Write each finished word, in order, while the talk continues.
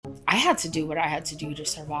I had to do what I had to do to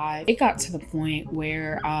survive. It got to the point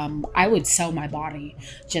where I would sell my body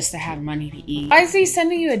just to have money to eat. Why is he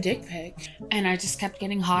sending you a dick pic? And I just kept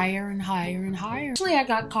getting higher and higher and higher. Actually, I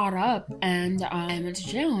got caught up and I went to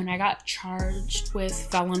jail and I got charged with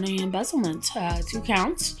felony embezzlement, 2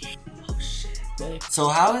 counts. Oh shit. So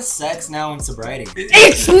how is sex now in sobriety?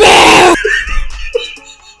 It's now!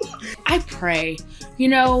 I pray. You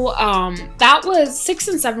know, that was 6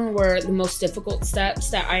 and 7 were the most difficult steps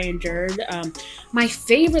that I endured. My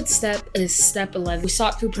favorite step is step 11. We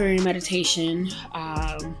sought through prayer and meditation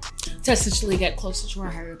to essentially get closer to our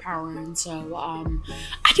higher power. And so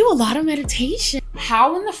I do a lot of meditation.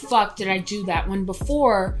 How in the fuck did I do that when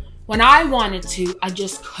before, when I wanted to, I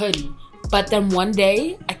just couldn't? But then one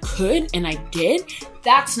day I could and I did.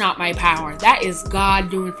 That's not my power. That is God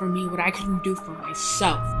doing for me what I couldn't do for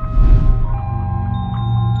myself.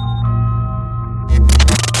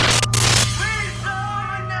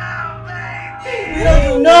 We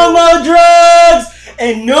don't do no more drugs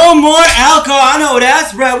and no more alcohol. I know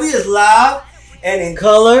that's right. We is live and in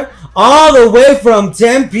color all the way from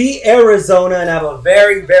Tempe, Arizona. And I have a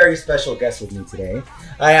very, very special guest with me today.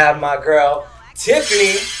 I have my girl,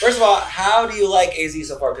 Tiffany. First of all, how do you like AZ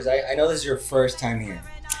so far? Because I know this is your first time here.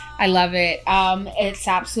 I love it. It's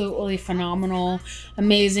absolutely phenomenal.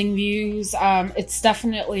 Amazing views. It's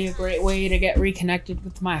definitely a great way to get reconnected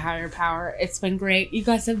with my higher power. It's been great. You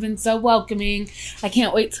guys have been so welcoming. I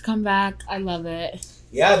can't wait to come back. I love it.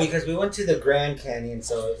 Yeah, because we went to the Grand Canyon,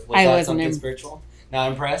 so I that wasn't something spiritual? Not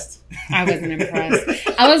impressed? I wasn't impressed.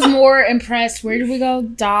 I was more impressed. Where did we go?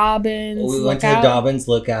 Dobbins. We went to Dobbins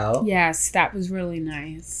Lookout. Yes, that was really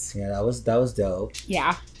nice. Yeah, that was dope.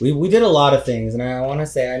 Yeah. We did a lot of things, and I want to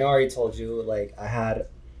say, I know I already told you, like, I had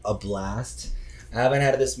a blast. I haven't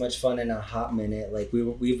had this much fun in a hot minute. Like,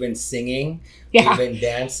 we've been singing. Yeah. We've been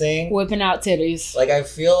dancing. Whipping out titties. Like, I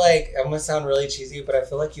feel like, I'm going to sound really cheesy, but I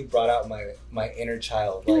feel like you brought out my inner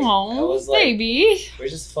child. Like, Aww, baby. We're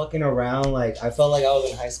just fucking around. Like, I felt like I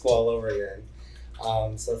was in high school all over again.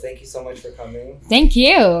 So thank you so much for coming. Thanks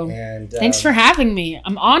And thanks for having me.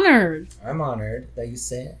 I'm honored. I'm honored that you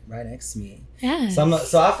sit right next to me. Yeah.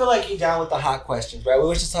 So I feel like you're down with the hot questions, right? What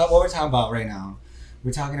we're talking about right now.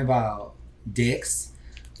 We're talking about dicks,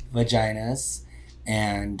 vaginas,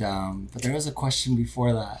 and but there was a question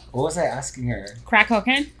before that. What was I asking her? Crack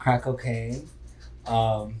cocaine.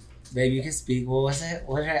 Baby, you can speak. What was it?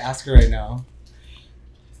 What did I ask her right now?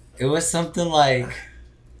 It was something like,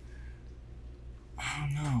 I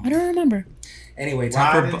don't know. I don't remember. Anyway,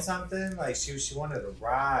 riding something like she wanted to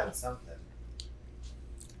ride something.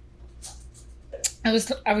 I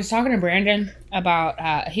was talking to Brandon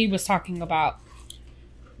about he was talking about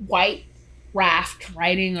white raft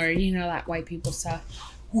riding, or you know, that white people stuff.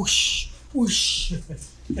 Whoosh, whoosh.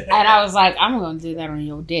 And I was like, I'm gonna do that on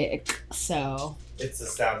your dick. So it's the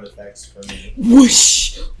sound effects for me.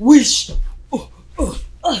 Whoosh, whoosh.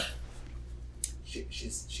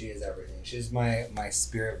 She is everything. She's my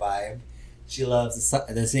spirit vibe. She loves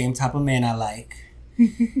the same type of man I like.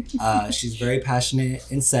 She's very passionate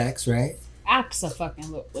in sex, right?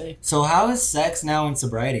 Abso-fucking-lutely. So how is sex now in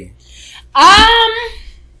sobriety?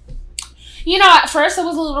 You know, at first it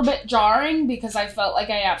was a little bit jarring because I felt like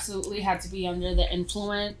I absolutely had to be under the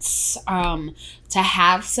influence to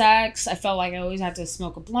have sex. I felt like I always had to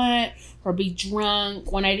smoke a blunt or be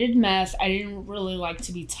drunk. When I did meth, I didn't really like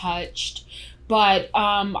to be touched. But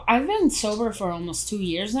I've been sober for almost 2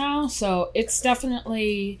 years now, so it's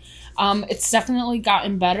definitely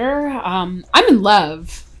gotten better. I'm in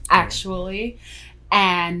love, actually,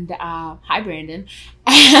 and hi, Brandon,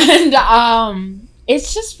 and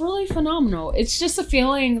it's just really phenomenal. It's just a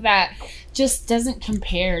feeling that just doesn't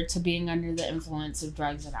compare to being under the influence of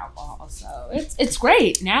drugs and alcohol. So it's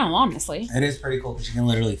great now, honestly. It is pretty cool because you can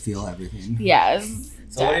literally feel everything. Yes.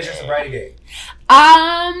 So what is your sobriety date?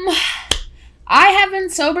 I have been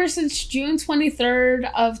sober since June 23rd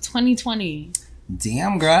of 2020.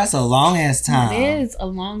 Damn, girl, that's a long ass time. It is a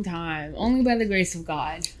long time. Only by the grace of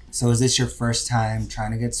God. So is this your first time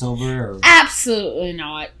trying to get sober? Or? Absolutely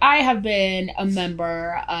not. I have been a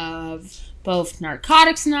member of both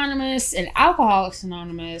Narcotics Anonymous and Alcoholics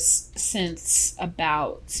Anonymous since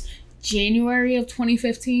about January of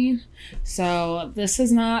 2015. So this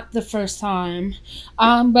is not the first time.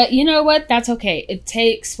 But you know what? That's okay. It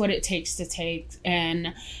takes what it takes to take.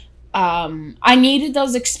 And I needed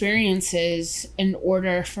those experiences in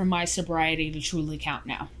order for my sobriety to truly count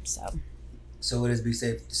now. So would it be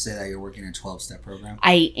safe to say that you're working a 12-step program?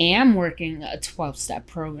 I am working a 12-step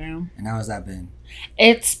program. And how has that been?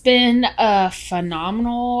 It's been a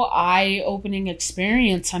phenomenal, eye-opening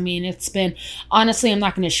experience. I mean, it's been, honestly, I'm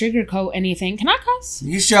not going to sugarcoat anything. Can I cuss?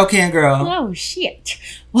 You sure can, girl. Oh, shit.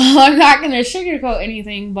 Well, I'm not going to sugarcoat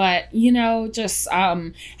anything, but, you know, just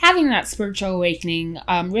having that spiritual awakening,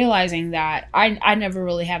 realizing that I never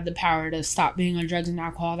really had the power to stop being on drugs and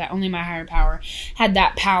alcohol, that only my higher power had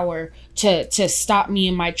that power to stop me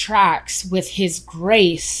in my tracks with his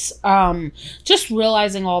grace. Just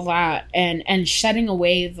realizing all that and shedding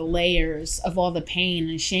away the layers of all the pain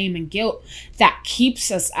and shame and guilt that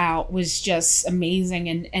keeps us out was just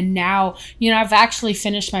amazing. And now, you know, I've actually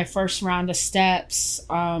finished my first round of steps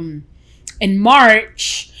in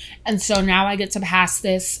March. And so now I get to pass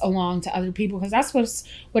this along to other people, because that's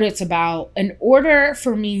what it's about. In order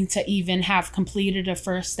for me to even have completed a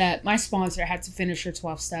first step, my sponsor had to finish her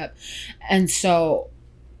 12th step. And so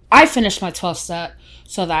I finished my 12th step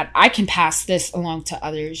so that I can pass this along to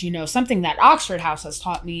others. You know, something that Oxford House has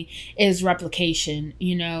taught me is replication,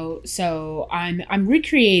 you know. So I'm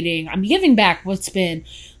recreating, I'm giving back what's been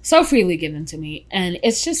so freely given to me. And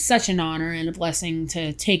it's just such an honor and a blessing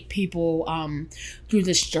to take people through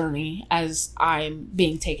this journey as I'm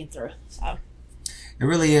being taken through. So it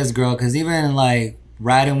really is, girl, because even like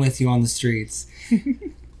riding with you on the streets,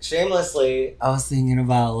 shamelessly, I was thinking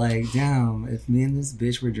about, like, damn, if me and this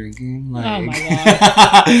bitch were drinking, like, oh my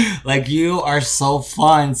God. like, you are so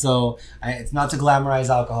fun. So it's not to glamorize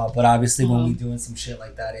alcohol, but obviously when we doing some shit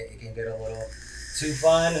like that, it can get a little too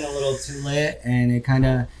fun and a little too lit, and it kind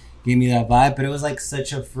of gave me that vibe. But it was like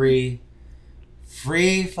such a free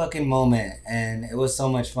fucking moment, and it was so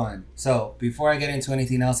much fun. So before I get into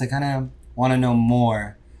anything else, I kind of want to know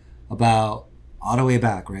more about all the way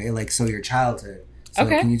back, right? Like, so your childhood. So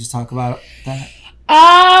okay. Can you just talk about that?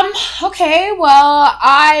 Okay, well,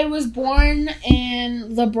 I was born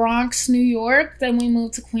in the Bronx, New York. Then we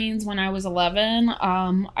moved to Queens when I was 11.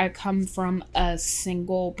 I come from a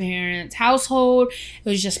single parent household. It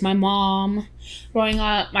was just my mom. Growing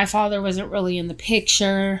up, my father wasn't really in the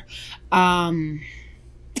picture. My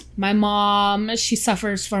mom, she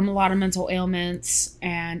suffers from a lot of mental ailments.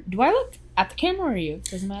 And do I look at the camera or you?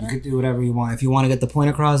 Doesn't matter. You can do whatever you want. If you want to get the point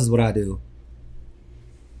across, is what I do.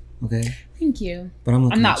 Okay. Thank you. But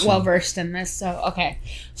I'm not well versed in this, so okay.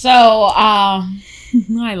 So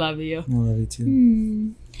I love you. I love you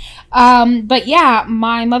too. But yeah,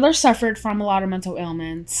 my mother suffered from a lot of mental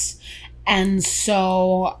ailments, and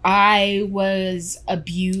so I was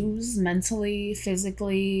abused mentally,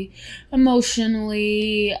 physically,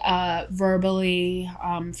 emotionally, verbally,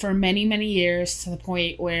 for many, many years, to the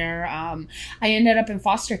point where I ended up in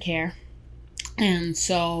foster care. And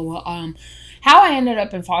so how I ended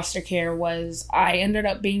up in foster care was I ended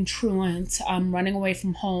up being truant, running away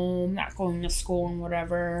from home, not going to school and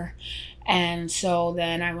whatever. And so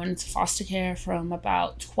then I went into foster care from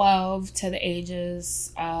about 12 to the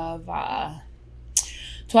ages of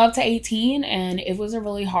 12 to 18, and it was a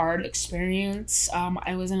really hard experience.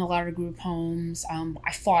 I was in a lot of group homes.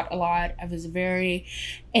 I fought a lot. I was a very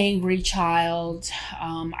angry child.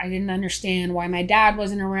 I didn't understand why my dad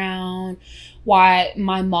wasn't around, why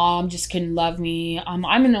my mom just couldn't love me. I'm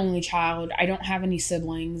an only child. I don't have any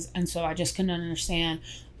siblings, and so I just couldn't understand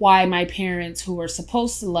why my parents, who were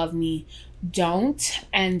supposed to love me, don't.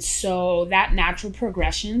 And so that natural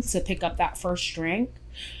progression to pick up that first drink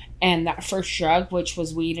and that first drug, which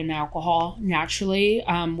was weed and alcohol, naturally,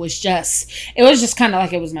 was just kind of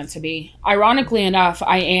like it was meant to be. Ironically enough,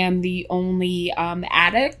 I am the only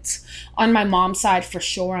addict on my mom's side for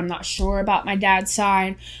sure. I'm not sure about my dad's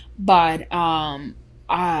side, but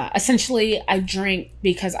essentially I drink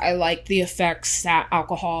because I like the effects that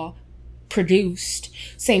alcohol produced.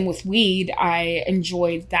 Same with weed. I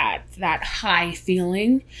enjoyed that high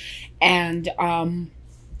feeling, and I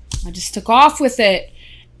just took off with it.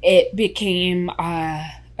 It became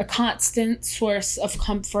a constant source of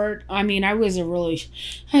comfort. I mean, I was a really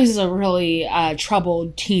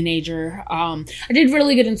troubled teenager. I did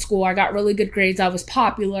really good in school. I got really good grades. I was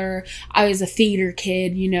popular. I was a theater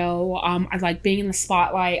kid, you know. I liked being in the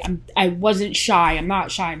spotlight. I wasn't shy. I'm not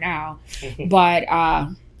shy now, but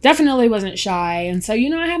definitely wasn't shy. And so, you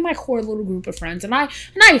know, I had my core little group of friends, and I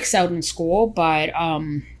excelled in school, but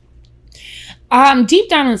deep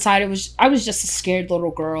down inside, I was just a scared little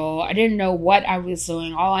girl. I didn't know what I was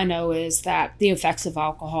doing. All I know is that the effects of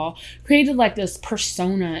alcohol created like this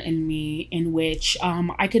persona in me in which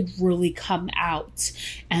I could really come out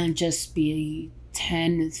and just be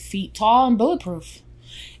 10 feet tall and bulletproof.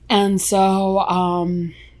 And so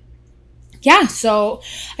yeah, so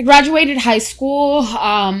I graduated high school.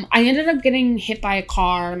 I ended up getting hit by a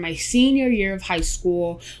car my senior year of high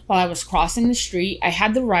school while I was crossing the street. I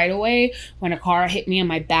had the right of way when a car hit me in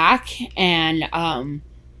my back, and I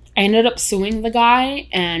ended up suing the guy,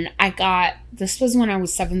 and this was when I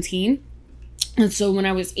was 17. And so when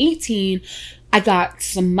I was 18, I got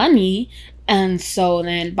some money. And so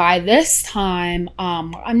then by this time,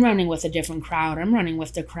 I'm running with a different crowd. I'm running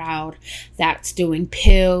with the crowd that's doing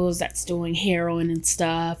pills, that's doing heroin and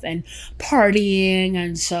stuff, and partying.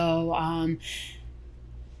 And so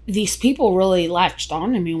these people really latched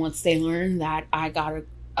on to me once they learned that I got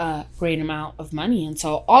a great amount of money. And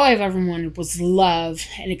so all I've ever wanted was love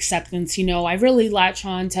and acceptance. You know, I really latch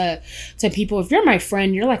on to people. If you're my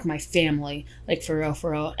friend, you're like my family, like for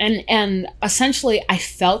real. And essentially I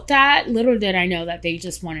felt that. Little did I know that they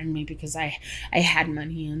just wanted me because I had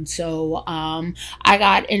money. And so I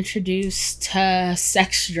got introduced to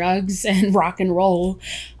sex, drugs, and rock and roll.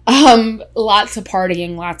 Lots of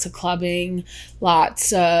partying, lots of clubbing,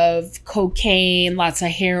 lots of cocaine, lots of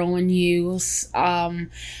heroin use.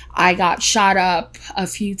 I got shot up a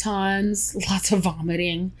few times, lots of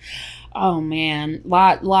vomiting. Oh man,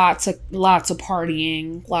 lots of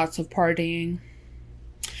partying.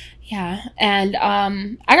 Yeah, and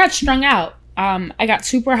I got strung out. I got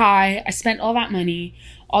super high. I spent all that money.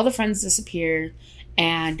 All the friends disappeared,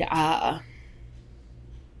 and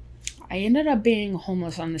I ended up being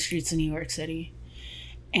homeless on the streets of New York City.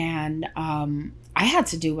 And I had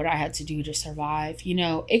to do what I had to do to survive. You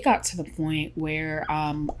know, it got to the point where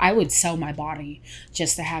I would sell my body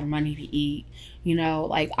just to have money to eat. You know,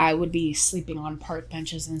 like I would be sleeping on park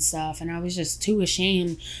benches and stuff. And I was just too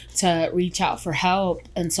ashamed to reach out for help.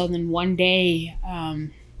 And so then one day,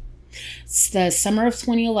 it's the summer of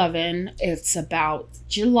 2011. It's about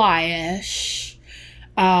July-ish.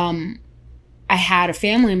 I had a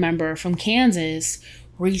family member from Kansas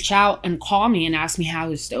reach out and call me and ask me how I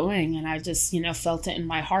was doing. And I just, you know, felt it in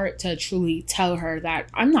my heart to truly tell her that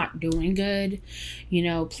I'm not doing good. You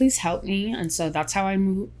know, please help me. And so that's how I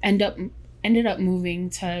ended up moving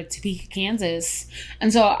to Topeka, Kansas.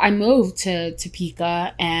 And so I moved to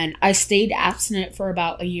Topeka, and I stayed abstinent for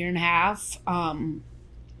about a year and a half.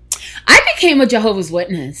 I became a Jehovah's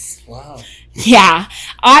Witness. Wow. Yeah,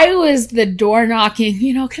 I was the door knocking,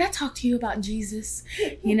 you know, can I talk to you about Jesus?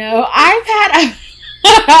 You know, I've had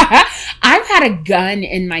a gun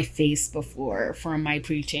in my face before from my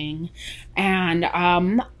preaching, and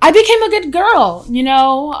I became a good girl, you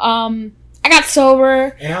know. I got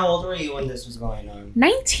sober. And how old were you when this was going on?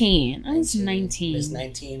 19. I was 19. Miss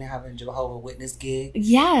 19 having a Jehovah's Witness gig?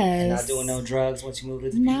 Yes. And not doing no drugs once you moved to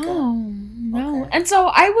Topeka? No. Okay. And so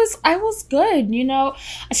I was good, you know.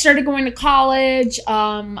 I started going to college.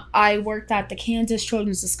 I worked at the Kansas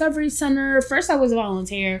Children's Discovery Center. First I was a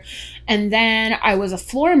volunteer, and then I was a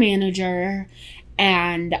floor manager,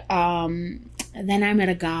 and then I met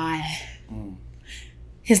a guy.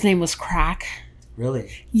 His name was Crack.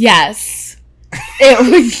 Really? Yes.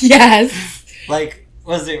 It was, yes. Like,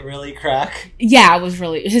 was it really Crack? Yeah, it was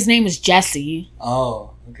really. His name was Jesse.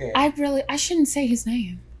 Oh, okay. I shouldn't say his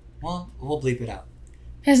name. Well, we'll bleep it out.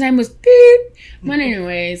 His name was Beep. But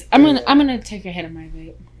anyways, I'm gonna take a hit of my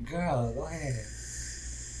vape. Girl, go ahead.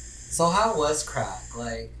 So how was Crack?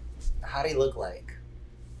 Like, how did he look like?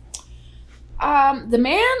 The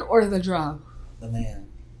man or the drug? The man.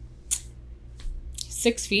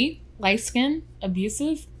 6 feet, light skin,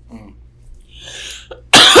 abusive.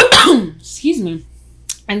 Excuse me.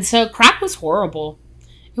 And so Crack was horrible.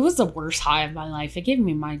 It was the worst high of my life. It gave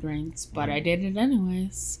me migraines, but I did it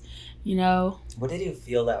anyways. You know. What did you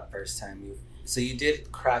feel that first time? So you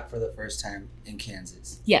did Crack for the first time in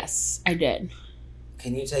Kansas? Yes, I did.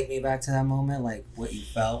 Can you take me back to that moment? Like what you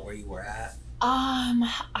felt, where you were at?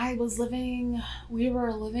 We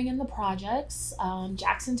were living in the projects,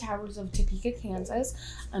 Jackson Towers of Topeka, Kansas.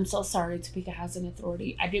 I'm so sorry, Topeka Housing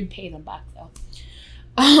Authority. I did pay them back though.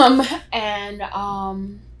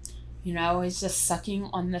 You know, I was just sucking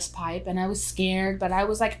on this pipe, and I was scared, but I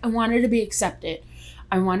was like, I wanted to be accepted.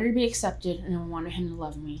 And I wanted him to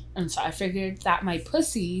love me. And so I figured that my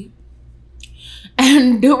pussy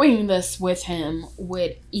and doing this with him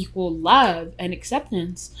would equal love and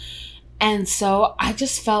acceptance. And so I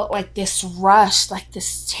just felt like this rush, like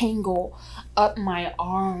this tingle up my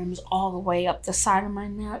arms, all the way up the side of my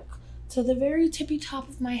neck to the very tippy top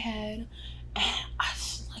of my head. And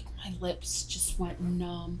my lips just went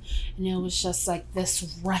numb, and it was just like this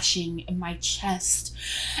rushing in my chest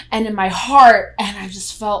and in my heart, and I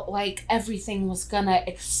just felt like everything was gonna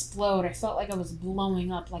explode. I felt like I was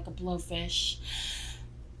blowing up like a blowfish,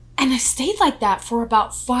 and I stayed like that for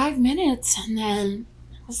about 5 minutes, and then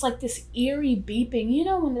I it's like this eerie beeping. You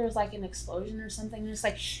know when there's like an explosion or something, and it's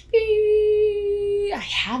like, beep. I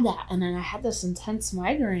had that, and then I had this intense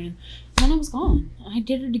migraine, and then it was gone. I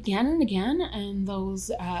did it again and again, and those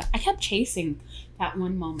I kept chasing that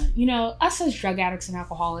one moment. You know, us as drug addicts and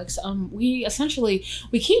alcoholics, we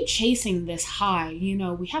keep chasing this high. You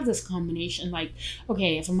know, we have this combination like,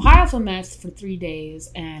 okay, if I'm high off of meth for 3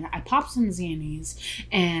 days and I pop some Xannies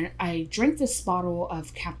and I drink this bottle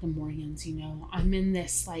of Captain Morgan's, you know, I'm in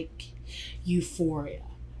this like euphoria,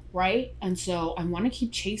 right? And so I want to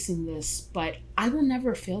keep chasing this, but I will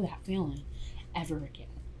never feel that feeling ever again.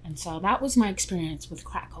 And so that was my experience with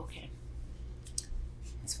crack cocaine.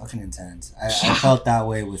 It's fucking intense. I felt that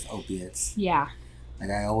way with opiates. Yeah.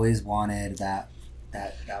 Like I always wanted that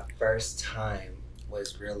first time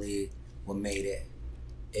was really what made it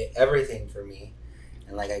everything for me.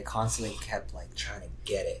 And like I constantly kept like trying to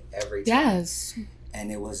get it every time. Yes.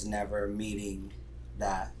 And it was never meeting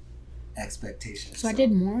that expectation. So I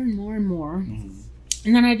did more and more and more. Mm-hmm.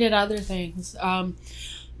 And then I did other things.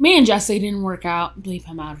 Me and Jesse didn't work out. Bleep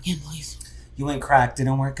him out again, please. You and crack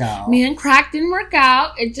didn't work out. Me and crack didn't work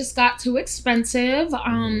out. It just got too expensive.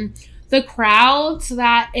 The crowds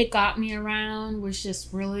that it got me around was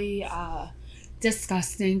just really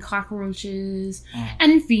disgusting. Cockroaches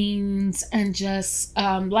and fiends and just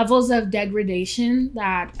levels of degradation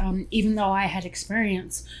that even though I had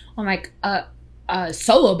experienced on like a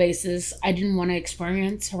solo basis, I didn't want to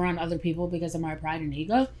experience around other people because of my pride and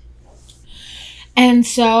ego. And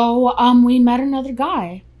so we met another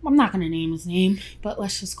guy. I'm not going to name his name, but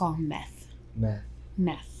let's just call him Meth.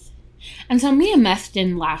 Meth. And so me and Meth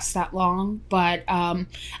didn't last that long, but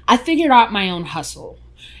I figured out my own hustle.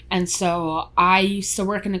 And so I used to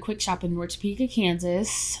work in a quick shop in North Topeka,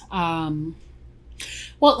 Kansas. Well,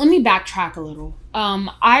 let me backtrack a little.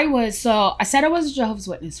 I said I was a Jehovah's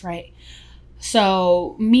Witness, right?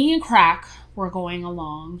 So me and crack were going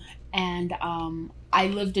along, and I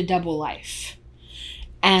lived a double life.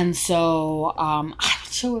 And so I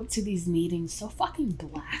would show up to these meetings so fucking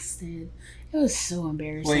blasted. It was so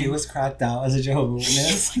embarrassing. Wait, you was cracked out as a Jehovah's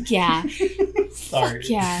Witness? Yeah. Sorry. Fuck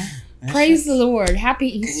yeah. Praise the Lord.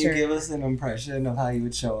 Happy Easter. Can you give us an impression of how you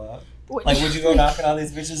would show up? Like, would you go knocking on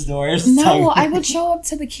these bitches' doors? No, I would show up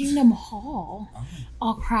to the Kingdom Hall.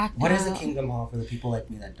 All cracked What out. is the Kingdom Hall for the people like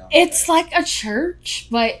me that don't? It's like a church,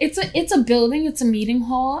 but it's a building. It's a meeting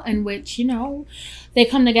hall in which, you know, they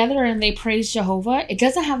come together and they praise Jehovah. It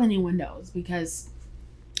doesn't have any windows because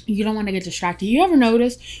you don't want to get distracted. You ever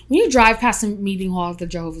notice when you drive past a meeting hall of the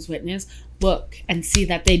Jehovah's Witness, look and see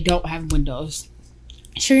that they don't have windows.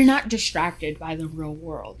 So you're not distracted by the real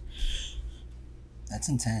world. That's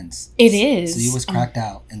intense. It is. So you was cracked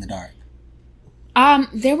out in the dark.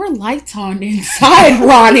 There were lights on inside,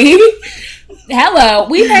 Ronnie. Hello,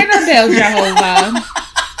 we paid our bill, Jehovah.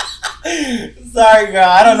 Sorry, girl.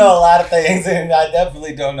 I don't know a lot of things, and I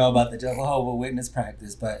definitely don't know about the Jehovah's Witness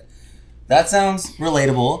practice, but that sounds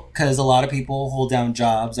relatable because a lot of people hold down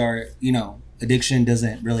jobs or, you know, addiction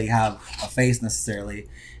doesn't really have a face necessarily.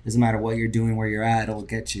 It doesn't matter what you're doing, where you're at, it'll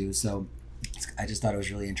get you. So I just thought it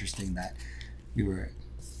was really interesting that you were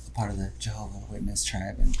a part of the Jehovah's Witness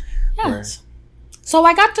tribe. And yes. So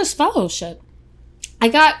I got this fellowship.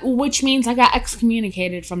 Which means I got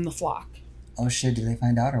excommunicated from the flock. Oh shit, did they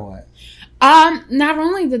find out or what? Not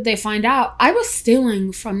only did they find out, I was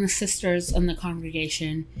stealing from the sisters in the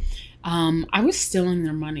congregation. I was stealing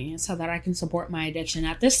their money so that I can support my addiction.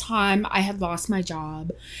 At this time, I had lost my job,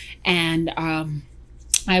 and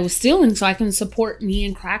I was stealing so I can support me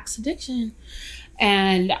and crack's addiction.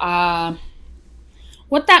 And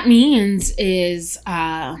what that means is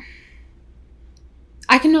I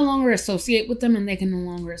can no longer associate with them, and they can no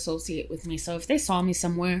longer associate with me. So if they saw me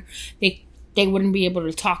somewhere, they wouldn't be able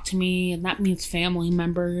to talk to me, and that means family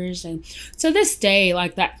members. And to this day,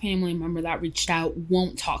 like, that family member that reached out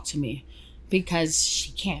won't talk to me because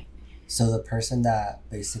she can't. So the person that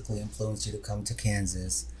basically influenced you to come to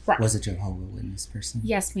Kansas was a Jehovah's Witness person?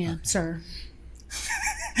 Yes, ma'am, okay. Sir.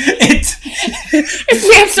 It's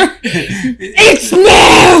ma'am, sir. It's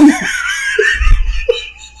ma'am.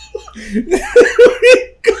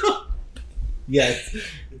 Yes,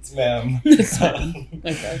 it's ma'am.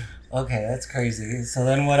 Okay. Okay, that's crazy. So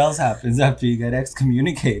then what else happens after you get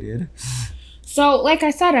excommunicated? So, like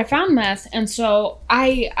I said, I found meth, and so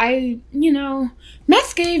I you know,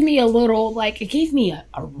 meth gave me a little, like, it gave me a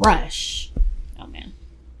rush. Oh, man.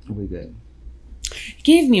 We good. It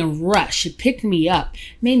gave me a rush. It picked me up.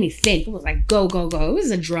 Made me think. It was like, go, go, go. It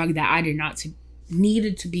was a drug that I did not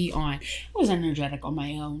needed to be on. I was energetic on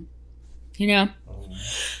my own. You know?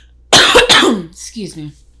 Excuse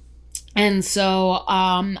me. And so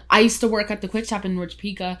I used to work at the Quick Shop in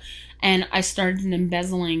Topeka, and I started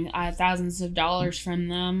embezzling thousands of dollars from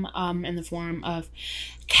them in the form of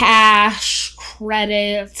cash,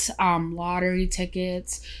 credit, lottery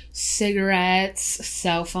tickets, cigarettes,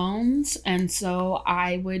 cell phones. And so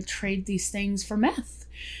I would trade these things for meth.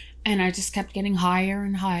 And I just kept getting higher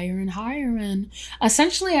and higher and higher. And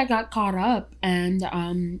essentially I got caught up, and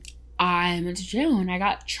I went to jail, and I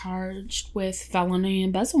got charged with felony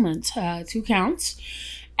embezzlement, 2 counts.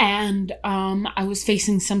 And I was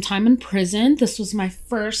facing some time in prison. This was my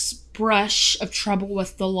first brush of trouble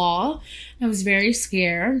with the law. I was very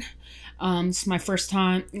scared. It's my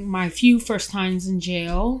few first times in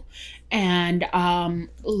jail. And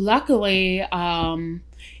luckily,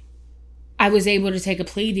 I was able to take a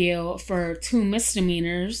plea deal for 2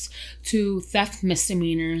 misdemeanors, 2 theft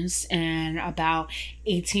misdemeanors, and about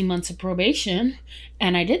 18 months of probation.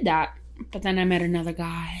 And I did that. But then I met another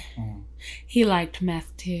guy. He liked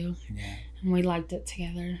meth too. Yeah. And we liked it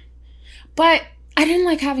together. But I didn't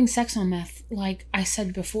like having sex on meth, like I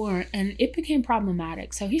said before, and it became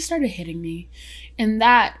problematic. So he started hitting me. And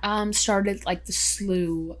that started like the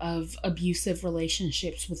slew of abusive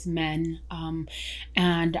relationships with men. I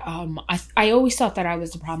always thought that I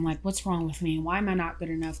was the problem. Like, what's wrong with me? Why am I not good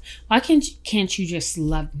enough? Why can't you just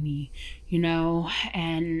love me? You know?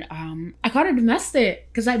 And I caught a domestic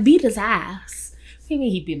because I beat his ass. Maybe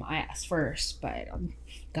he beat my ass first, but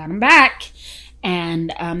got him back.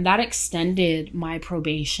 And that extended my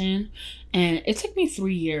probation. And it took me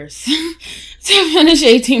 3 years to finish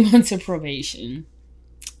 18 months of probation.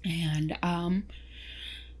 And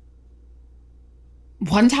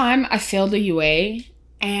one time I failed a UA,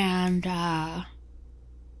 and I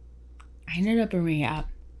ended up in rehab.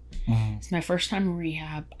 Mm-hmm. It's my first time in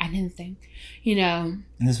rehab. I didn't think, you know.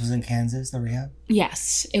 And this was in Kansas, the rehab?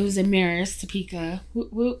 Yes. It was in Marist, Topeka.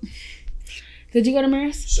 Whoop, whoop. Did you go to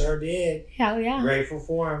Marist? Sure did. Hell yeah. Grateful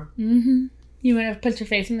for him. Mm-hmm. You want to put your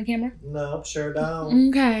face in the camera? No, sure don't.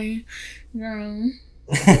 Okay. Girl.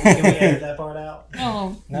 Can we edit that part out?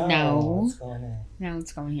 Oh, no. It's going in. No,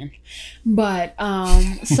 it's going in. But,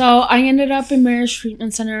 so I ended up in Marist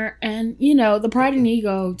Treatment Center, and, you know, the pride and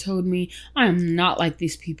ego told me, I am not like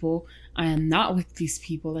these people. I am not like these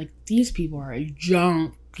people. Like, these people are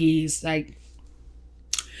junkies. Like,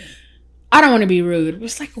 I don't want to be rude, but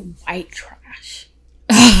it's like white trash.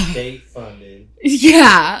 State funded.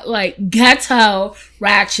 Yeah, like ghetto,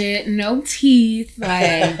 ratchet, no teeth.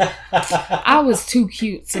 Like, I was too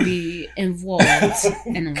cute to be involved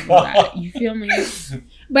in all that. You feel me?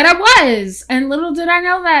 But I was. And little did I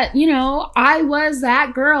know that, you know, I was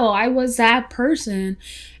that girl. I was that person.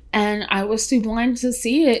 And I was too blind to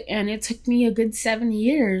see it. And it took me a good 7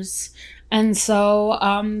 years. And so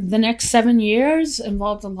the next 7 years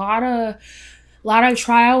involved a lot of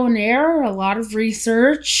trial and error, a lot of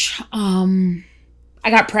research. I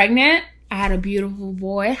got pregnant. I had a beautiful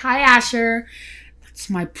boy. Hi, Asher. That's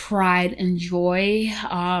my pride and joy.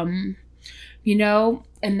 You know,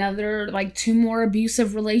 another, like 2 more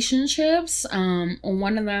abusive relationships.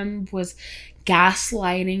 One of them was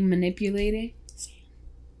gaslighting, manipulating.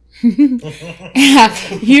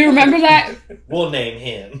 Yeah. You remember that? We'll name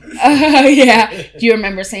him. Yeah. Do you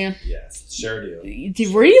remember, Sam? Yes, sure do.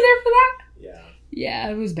 Were you there for that? Yeah. Yeah,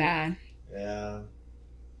 it was bad. Yeah.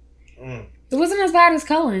 It wasn't as bad as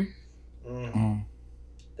Cullen.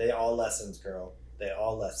 They all lessons, girl. They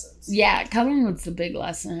all lessons. Yeah, Cullen was the big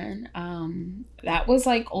lesson. That was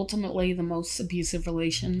like ultimately the most abusive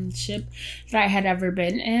relationship that I had ever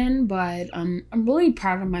been in. But I'm really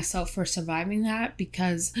proud of myself for surviving that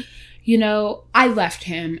because, you know, I left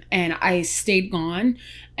him and I stayed gone.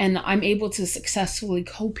 And I'm able to successfully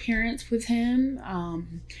co-parent with him.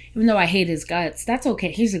 Even though I hate his guts, that's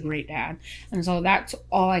okay. He's a great dad. And so that's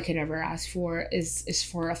all I could ever ask for is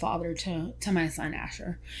for a father to my son,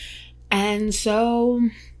 Asher. And so,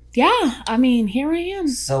 yeah, I mean, here I am.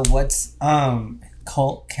 So what's, Cullen?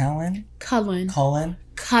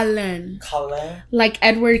 Like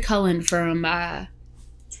Edward Cullen from,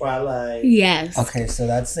 Twilight. Yes. Okay, so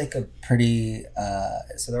that's like a pretty,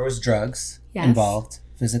 so there was drugs involved.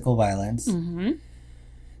 Physical violence. Mm-hmm.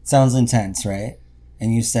 Sounds intense, right?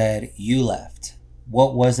 And you said you left.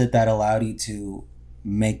 What was it that allowed you to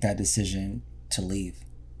make that decision to leave?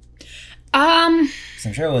 'Cause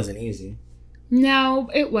I'm sure it wasn't easy.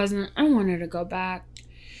 No, it wasn't. I wanted to go back.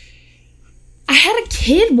 I had a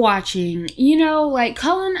kid watching. You know, like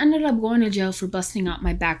Cullen ended up going to jail for busting out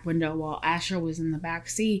my back window while Asher was in the back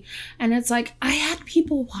seat. And it's like, I had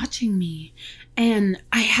people watching me. And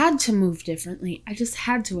I had to move differently. I just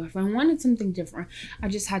had to. If I wanted something different, I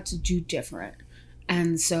just had to do different.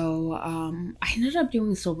 And so I ended up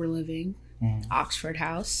doing sober living, Oxford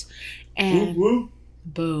House, and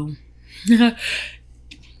boom. But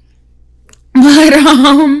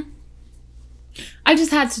I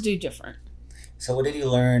just had to do different. So what did you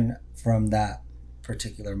learn from that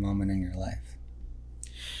particular moment in your life?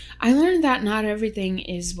 I learned that not everything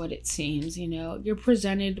is what it seems, you know. You're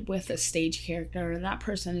presented with a stage character, and that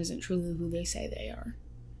person isn't truly who they say they are.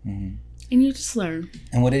 Mm-hmm. And you just learn.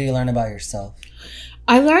 And what did you learn about yourself?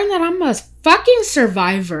 I learned that I'm a fucking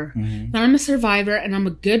survivor. Mm-hmm. That I'm a survivor, and I'm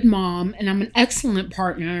a good mom, and I'm an excellent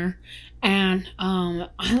partner. And I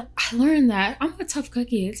learned that I'm a tough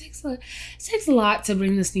cookie. It takes a lot to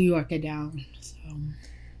bring this New Yorker down. So.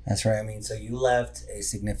 That's right. I mean, so you left a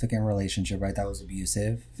significant relationship, right? That was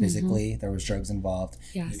abusive physically. There was drugs involved.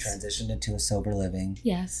 Yes. You transitioned into a sober living.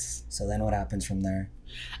 Yes. So then what happens from there?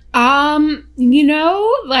 You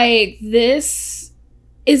know, like, this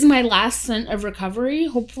is my last stint of recovery,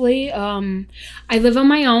 hopefully. I live on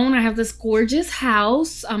my own. I have this gorgeous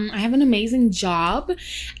house. I have an amazing job,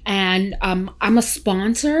 and I'm a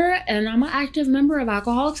sponsor, and I'm an active member of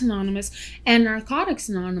Alcoholics Anonymous and Narcotics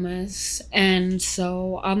Anonymous. And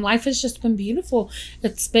so life has just been beautiful.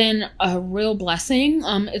 It's been a real blessing.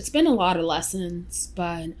 It's been a lot of lessons,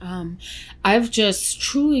 but I've just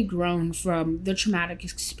truly grown from the traumatic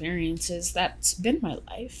experiences that's been my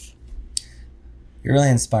life. You're really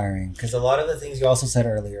inspiring, because a lot of the things you also said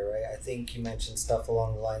earlier, right? I think you mentioned stuff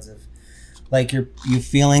along the lines of, like, you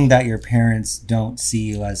feeling that your parents don't see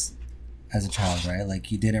you as a child, right?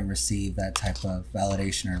 Like, you didn't receive that type of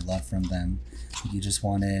validation or love from them. You just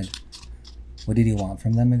wanted... What did you want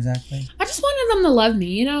from them exactly? I just wanted them to love me,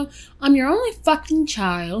 you know? I'm your only fucking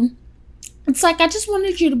child. It's like, I just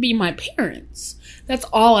wanted you to be my parents. That's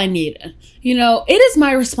all I needed. You know, it is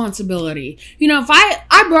my responsibility. You know, if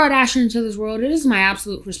I brought Asher into this world, it is my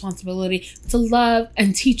absolute responsibility to love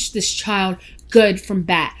and teach this child good from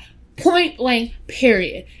bad. Point blank,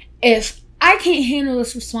 period. If I can't handle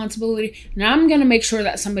this responsibility, then I'm going to make sure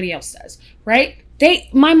that somebody else does, right?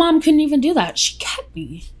 My mom couldn't even do that. She kept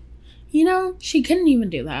me. You know, she couldn't even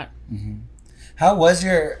do that. Mm-hmm. How was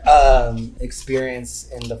your experience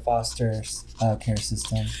in the foster care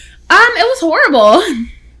system? It was horrible.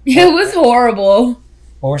 It was horrible.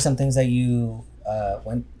 What were some things that you have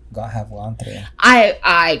gone through?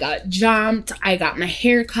 I got jumped. I got my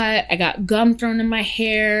hair cut. I got gum thrown in my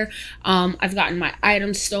hair. I've gotten my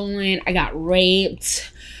items stolen. I got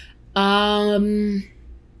raped. I've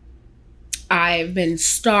been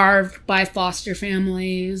starved by foster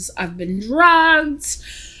families. I've been drugged.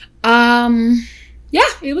 Yeah,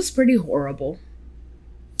 it was pretty horrible.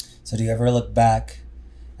 So do you ever look back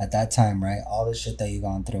at that time, right? All the shit that you've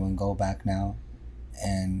gone through, and go back now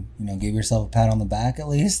and, you know, give yourself a pat on the back at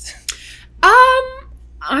least?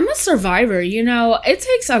 I'm a survivor, you know. It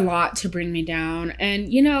takes a lot to bring me down.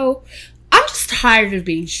 And, you know, I'm just tired of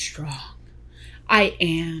being strong. I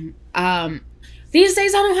am. These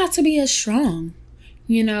days I don't have to be as strong.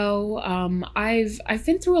 You know, I've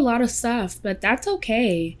been through a lot of stuff, but that's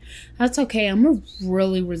okay. That's okay. I'm a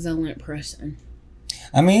really resilient person.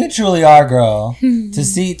 I mean, you truly are, girl.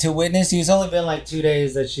 To witness you, it's only been like 2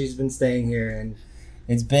 days that she's been staying here, and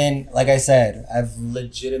it's been, like I said, I've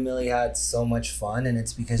legitimately had so much fun, and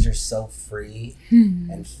it's because you're so free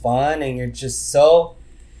and fun, and you're just so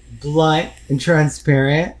blunt and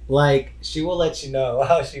transparent. Like, she will let you know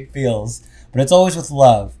how she feels, but it's always with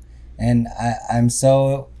love. And I'm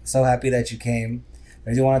so happy that you came.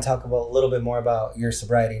 I do want to talk about a little bit more about your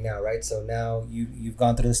sobriety now, right? So now you've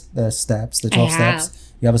gone through the steps, the 12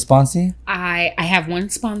 steps. You have a sponsee? I have one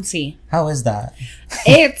sponsee. How is that?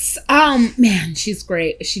 It's, man, she's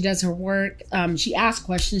great. She does her work. She asks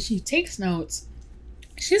questions. She takes notes.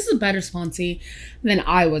 She's a better sponsee than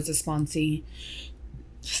I was a sponsee.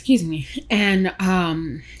 Excuse me. And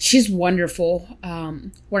she's wonderful.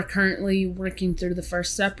 We're currently working through the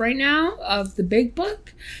first step right now of the big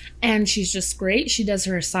book, and she's just great. She does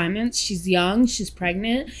her assignments. She's young, she's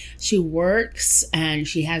pregnant, she works, and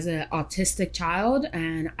she has an autistic child,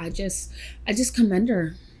 and I just commend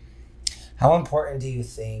her. How important do you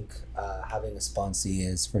think having a sponsee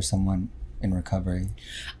is for someone in recovery?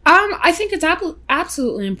 I think it's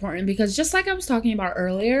absolutely important, because just like I was talking about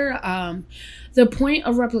earlier, the point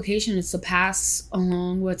of replication is to pass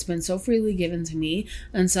along what's been so freely given to me.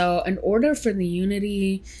 And so in order for the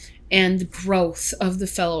unity and the growth of the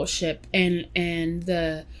fellowship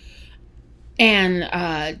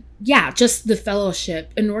just the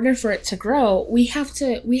fellowship, in order for it to grow, we have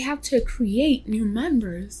to create new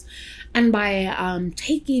members. And by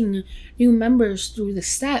taking new members through the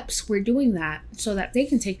steps, we're doing that so that they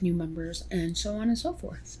can take new members, and so on and so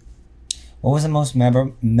forth. What was the most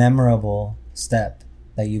memorable step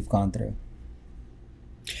that you've gone through?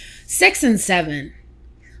 6 and 7.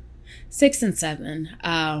 6 and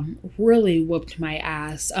 7 really whooped my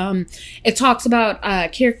ass. It talks about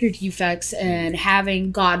character defects and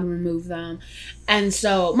having God remove them. And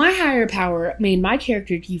so my higher power made my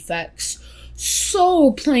character defects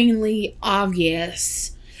so plainly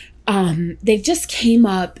obvious. They just came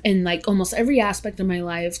up in like almost every aspect of my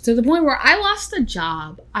life, to the point where I lost a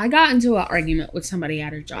job. I got into an argument with somebody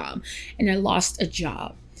at a job and I lost a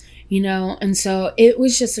job. You know, and so it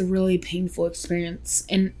was just a really painful experience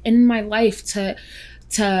in my life to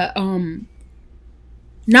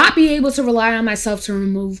not be able to rely on myself to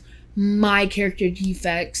remove my character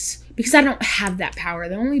defects, because I don't have that power.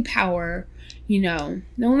 The only power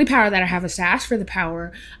that I have is to ask for the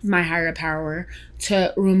power of my higher power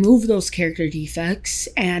to remove those character defects.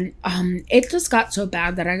 And it just got so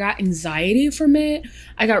bad that I got anxiety from it.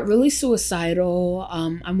 I got really suicidal.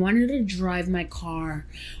 I wanted to drive my car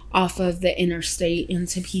off of the interstate in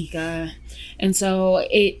Topeka. And so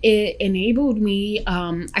it enabled me.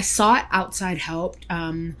 I sought outside help.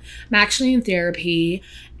 I'm actually in therapy,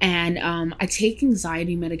 and I take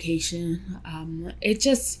anxiety medication. It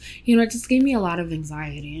just gave me a lot of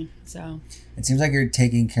anxiety. So it seems like you're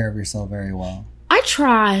taking care of yourself very well. I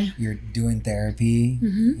try. You're doing therapy.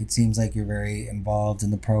 Mm-hmm. It seems like you're very involved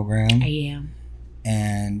in the program. I am.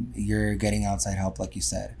 And you're getting outside help, like you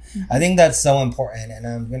said. Mm-hmm. I think that's so important, and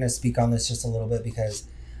I'm going to speak on this just a little bit because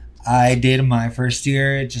I did my first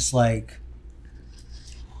year, just like,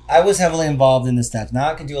 I was heavily involved in the steps.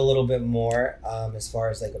 Now I can do a little bit more as far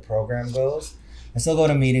as like a program goes. I still go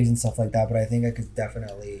to meetings and stuff like that, but I think I could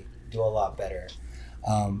definitely do a lot better.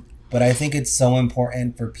 But I think it's so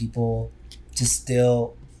important for people to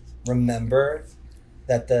still remember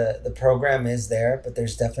that the program is there, but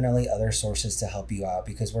there's definitely other sources to help you out,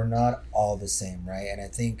 because we're not all the same, right? And I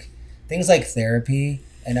think things like therapy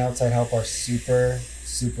and outside help are super,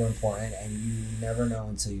 super important, and you never know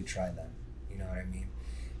until you try them. You know what I mean?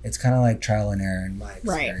 It's kind of like trial and error in my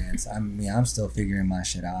experience. Right. I'm still figuring my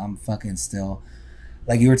shit out. I'm fucking still,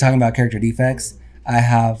 like you were talking about character defects. I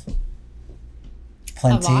have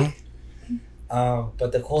plenty.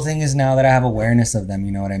 But the cool thing is now that I have awareness of them,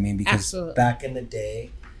 you know what I mean? Because Absolutely. Back in the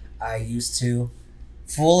day, I used to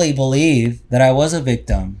fully believe that I was a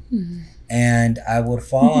victim, mm-hmm. and I would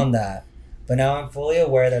fall on that. But now I'm fully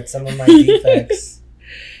aware that some of my defects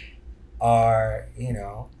are,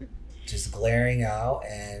 just glaring out,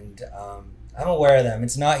 and I'm aware of them.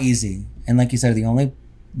 It's not easy. And like you said, the only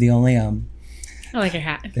I like your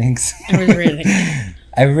hat. Thanks. I was really thinking.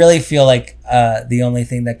 I really feel like the only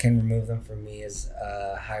thing that can remove them from me is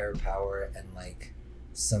higher power and like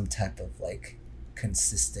some type of like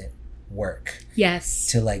consistent work. Yes.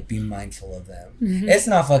 To like be mindful of them. Mm-hmm. It's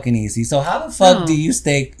not fucking easy. So how the fuck do you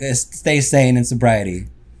stay sane in sobriety?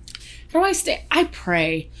 How do I stay? I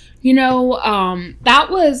pray. That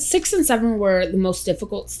was 6 and 7 were the most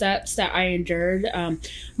difficult steps that I endured.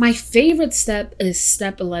 My favorite step is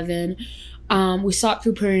step 11. We sought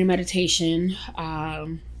through prayer and meditation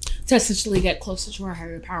to essentially get closer to our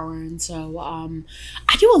higher power. And so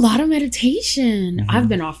I do a lot of meditation. Mm-hmm. I've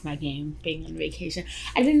been off my game being on vacation.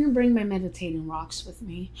 I didn't bring my meditating rocks with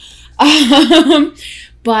me.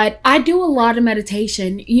 But I do a lot of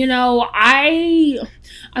meditation.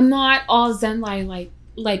 I'm not all Zen none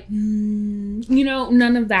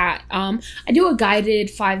of that. I do a guided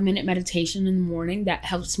 5-minute meditation in the morning that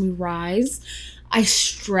helps me rise. I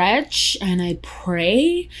stretch and I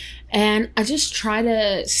pray, and I just try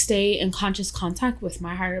to stay in conscious contact with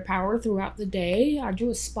my higher power throughout the day. I do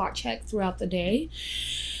a spot check throughout the day.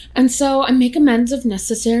 And so I make amends if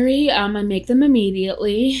necessary. I make them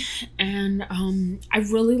immediately. And I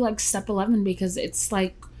really like step 11 because it's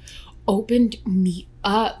like opened me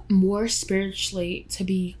up more spiritually to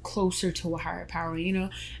be closer to a higher power, And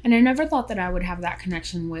I never thought that I would have that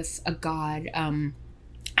connection with a God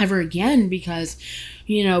ever again, because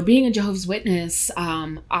being a Jehovah's Witness,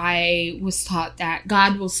 I was taught that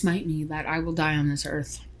God will smite me, that I will die on this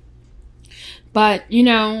earth. But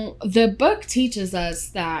the book teaches us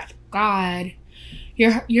that God,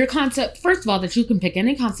 your concept, first of all, that you can pick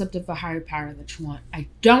any concept of a higher power that you want. I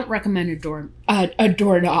don't recommend a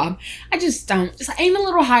doorknob. I just don't. Just aim a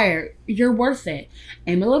little higher. You're worth it.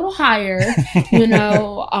 Aim a little higher.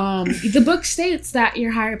 The book states that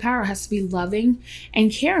your higher power has to be loving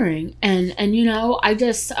and caring. And I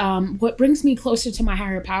just, what brings me closer to my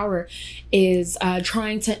higher power is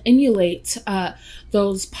trying to emulate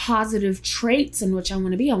those positive traits in which I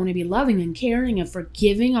want to be. I want to be loving and caring and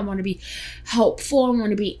forgiving. I want to be helpful. I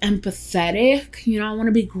want to be empathetic. I want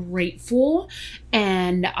to be grateful.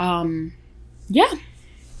 And Yeah.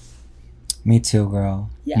 Me too, girl.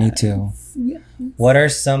 Yes. Me too. Yeah. What are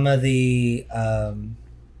some of the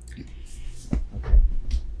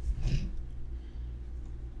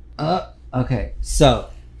okay. So,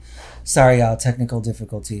 sorry y'all, technical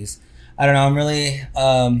difficulties. I don't know, I'm really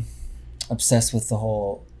obsessed with the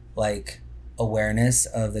whole like awareness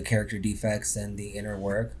of the character defects and the inner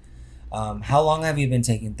work. How long have you been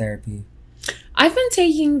taking therapy? I've been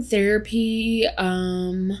taking therapy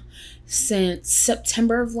since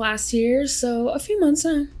September of last year, so a few months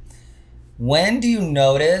now. When do you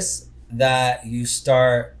notice that you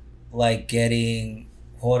start like getting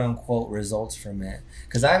quote unquote results from it?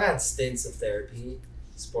 Because I've had stints of therapy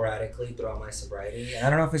sporadically throughout my sobriety, and I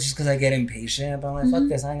don't know if it's just because I get impatient, but I'm like, fuck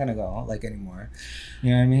this, I ain't gonna go like anymore. You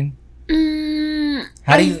know what I mean?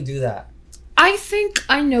 How do you do that? I think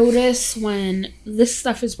I notice when this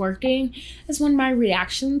stuff is working is when my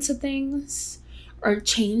reaction to things are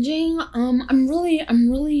changing. I'm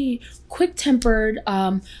really quick-tempered,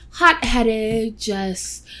 hot-headed,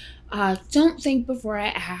 just don't think before I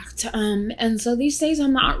act. And so these days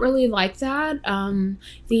I'm not really like that.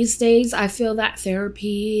 These days I feel that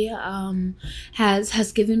therapy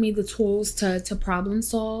has given me the tools to problem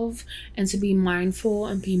solve and to be mindful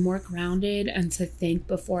and be more grounded and to think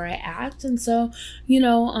before I act. And so,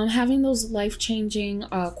 having those life-changing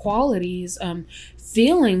qualities,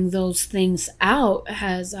 feeling those things out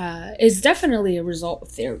is definitely a result of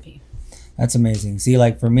therapy. That's amazing. See,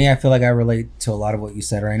 like for me, I feel like I relate to a lot of what you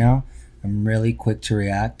said right now. I'm really quick to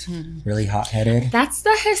react, really hot-headed. That's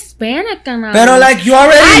the Hispanic in us. Pero like you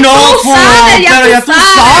already know, pero ya tú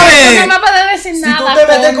sabes. No me puedes decir Si nada. tú te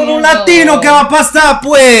metes con un latino, ¿qué va a pasar,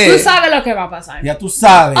 pues? Tú sabes lo que va a pasar. Ya tú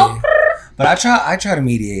sabes. Oh. But I try to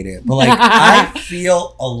mediate it. But like I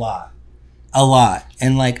feel a lot.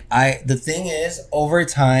 And like the thing is, over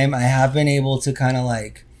time, I have been able to kind of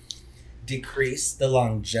like decrease the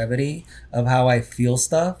longevity of how I feel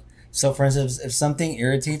stuff. So for instance, if something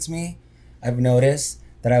irritates me, I've noticed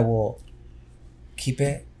that I will keep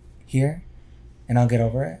it here and I'll get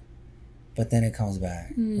over it, but then it comes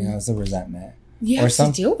back. It's a resentment. You have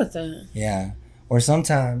to deal with it. Yeah. Or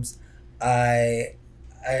sometimes it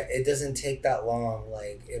doesn't take that long.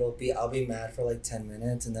 Like I'll be mad for like 10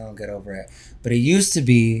 minutes and then I'll get over it. But it used to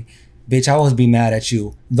be, bitch, I always be mad at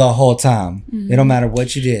you the whole time. It don't matter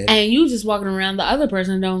what you did. And you just walking around, the other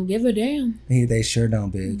person don't give a damn. They sure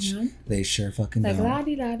don't, bitch. Mm-hmm. They sure fucking like, don't.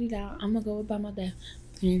 La-di-da-di-da. I'm going to go about my day.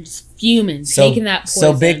 And you're just fuming, taking that poison.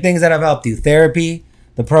 So big things that have helped you. Therapy,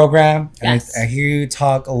 the program. Yes. And I hear you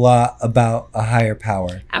talk a lot about a higher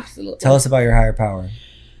power. Absolutely. Tell us about your higher power.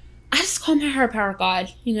 I just call my higher power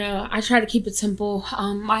God. I try to keep it simple.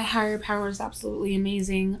 My higher power is absolutely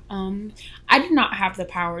amazing. I do not have the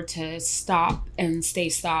power to stop and stay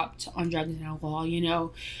stopped on drugs and alcohol.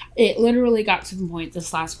 It literally got to the point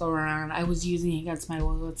this last go around, I was using it against my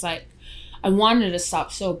will. It's like I wanted to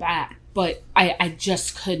stop so bad, but I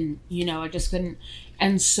just couldn't. I just couldn't.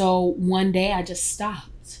 And so one day I just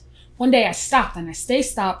stopped. One day I stopped and I stay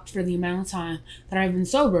stopped for the amount of time that I've been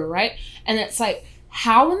sober, right? And it's like,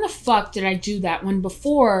 how in the fuck did I do that when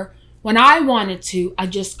before, when I wanted to, I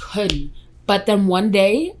just couldn't? But then one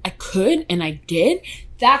day I could and I did.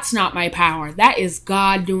 That's not my power. That is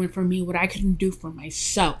God doing for me what I couldn't do for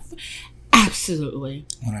myself. Absolutely.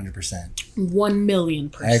 100%.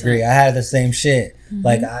 1,000,000%. I agree. I had the same shit.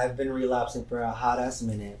 Like I've been relapsing for a hot ass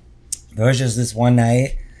minute. There was just this one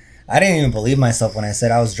night. I didn't even believe myself when I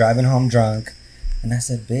said I was driving home drunk. And I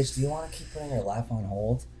said, bitch, do you want to keep putting your life on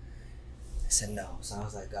hold? I said no. So I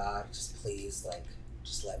was like, God, just please, like,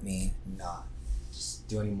 just let me not just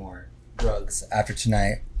do any more drugs after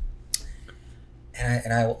tonight.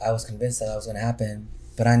 And I was convinced that was going to happen.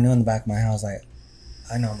 But I knew in the back of my house, like,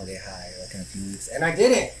 I know I'm going to get high like in a few weeks. And I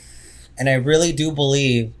didn't. And I really do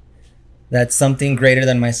believe that something greater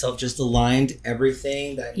than myself just aligned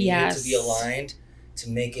everything that needed to be aligned to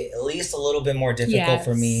make it at least a little bit more difficult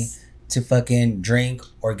for me to fucking drink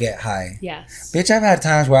or get high. Yes. Bitch, I've had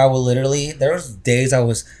times where I will literally, there was days I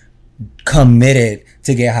was committed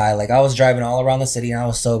to get high. Like I was driving all around the city and I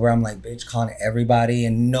was sober. I'm like, bitch, calling everybody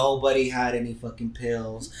and nobody had any fucking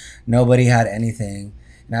pills. Nobody had anything.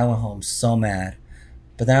 And I went home so mad.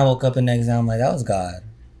 But then I woke up the next day, I'm like, that was God.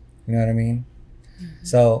 You know what I mean?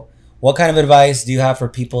 So what kind of advice do you have for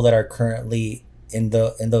people that are currently in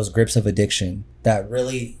those grips of addiction that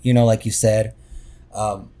really, like you said,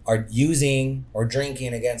 are using or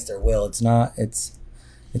drinking against their will? It's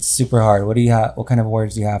super hard. What do you have? What kind of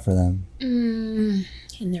words do you have for them? In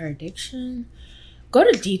their addiction? go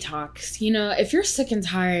to detox. You know, if you're sick and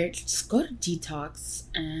tired, just go to detox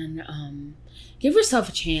and give yourself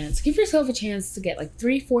a chance. Give yourself a chance to get like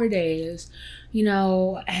 3-4 days, you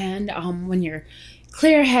know, and when you're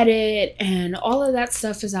clear-headed and all of that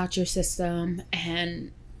stuff is out your system,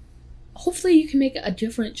 and hopefully you can make a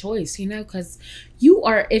different choice, you know, because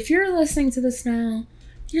if you're listening to this now,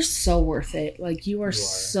 you're so worth it. Like, you are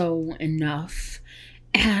so enough.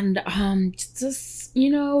 And just, you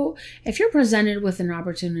know, if you're presented with an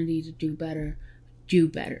opportunity to do better, do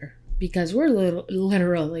better. Because we're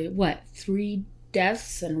literally, 3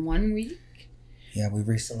 deaths in 1 week? Yeah, we've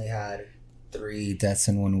recently had 3 deaths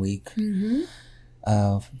in 1 week. Mm-hmm.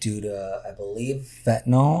 Due to, I believe,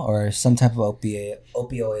 fentanyl or some type of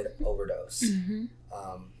opioid overdose. Mm-hmm.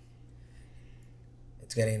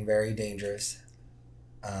 It's getting very dangerous.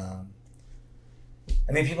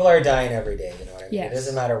 I mean, people are dying every day, you know what I mean? Yes. It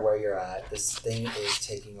doesn't matter where you're at. This thing is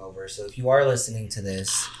taking over. So if you are listening to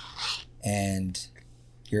this and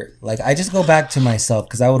you're like, I just go back to myself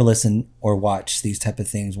because I would listen or watch these type of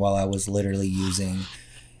things while I was literally using,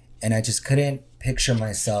 and I just couldn't picture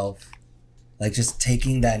myself like just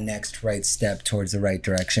taking that next right step towards the right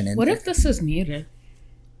direction. And what if this is muted?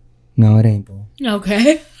 No, it ain't, boo.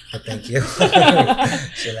 Okay. But thank you. So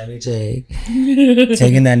let me check.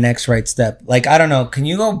 Taking that next right step. Like, I don't know. Can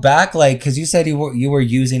you go back? Like, because you said you were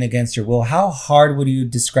using against your will. How hard would you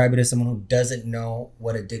describe it as someone who doesn't know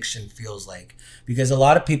what addiction feels like? Because a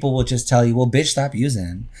lot of people will just tell you, well, bitch, stop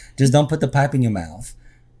using. Just don't put the pipe in your mouth.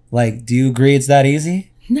 Like, do you agree it's that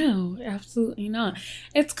easy? No, absolutely not.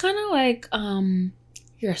 It's kind of like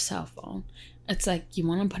your cell phone. It's like you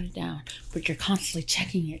want to put it down, but you're constantly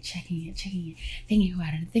checking it, thinking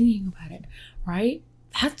about it, right?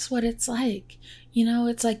 That's what it's like. You know,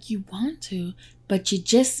 it's like you want to, but you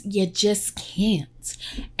just can't.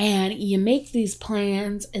 And you make these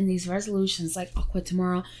plans and these resolutions like, I'll quit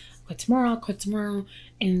tomorrow,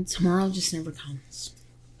 and tomorrow just never comes.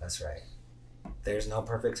 That's right. There's no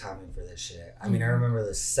perfect timing for this shit. I mean, I remember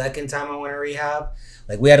the second time I went to rehab,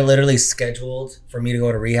 like we had it literally scheduled for me to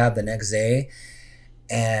go to rehab the next day.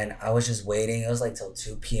 And I was just waiting. It was like till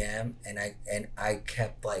 2 p.m. And I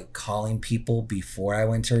kept like calling people before I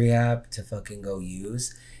went to rehab to fucking go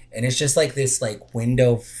use. And it's just like this like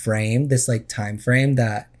window frame, this like time frame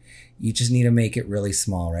that you just need to make it really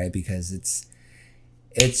small, right? Because it's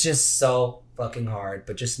just so fucking hard,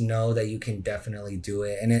 but just know that you can definitely do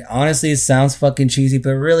it. And it honestly, it sounds fucking cheesy, but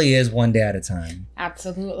it really is one day at a time.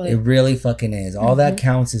 Absolutely. It really fucking is. All that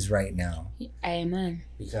counts is right now. Amen.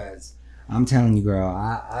 Because I'm telling you, girl,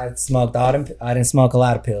 I didn't smoke a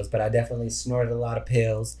lot of pills, but I definitely snorted a lot of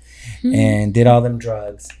pills and did all them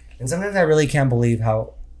drugs. And sometimes I really can't believe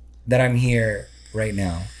that I'm here right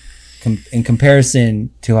now in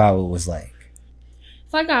comparison to how it was like.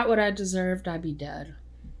 If I got what I deserved, I'd be dead.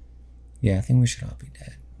 Yeah, I think we should all be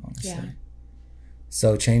dead, honestly. Yeah.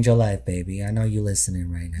 So change your life, baby. I know you're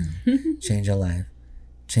listening right now. Change your life.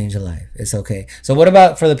 Change your life. It's okay. So what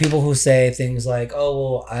about for the people who say things like, oh,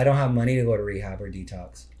 well, I don't have money to go to rehab or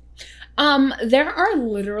detox? There are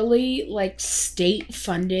literally like state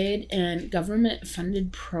funded and government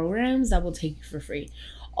funded programs that will take you for free.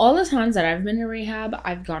 All the times that I've been to rehab,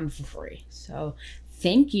 I've gone for free. So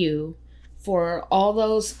thank you for all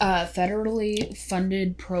those federally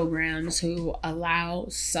funded programs who allow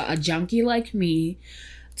a junkie like me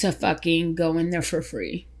to fucking go in there for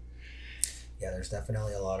free. Yeah, there's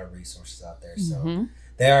definitely a lot of resources out there. So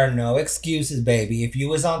there are no excuses, baby. If you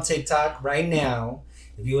was on TikTok right now,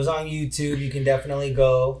 if you was on YouTube, you can definitely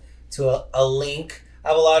go to a link. I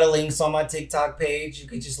have a lot of links on my TikTok page. You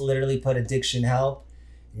could just literally put addiction help.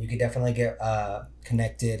 And you can definitely get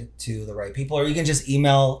connected to the right people. Or you can just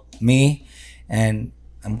email me. And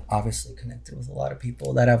I'm obviously connected with a lot of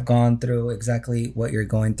people that have gone through exactly what you're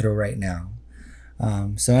going through right now.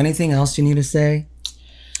 So anything else you need to say?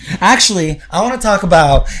 Actually, I want to talk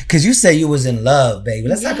about, because you say you was in love, baby.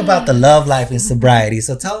 Let's talk about the love life and sobriety.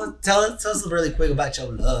 So tell us really quick about your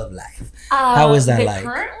love life. How is that the like? The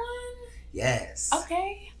current one? Yes.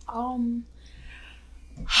 Okay. I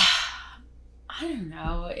don't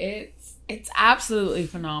know. It's absolutely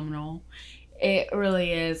phenomenal. It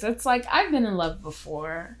really is. It's like I've been in love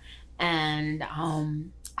before, and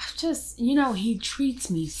I've just, he treats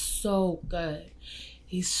me so good.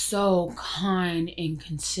 He's so kind and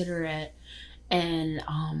considerate and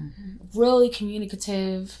really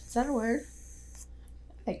communicative. Is that a word?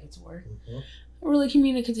 I think it's a word. Really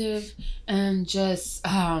communicative and just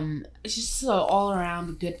just an all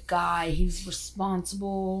around good guy. He's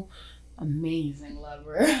responsible, amazing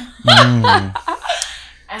lover.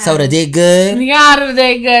 So the dick good? Yeah, the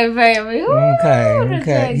dick good, baby. Ooh,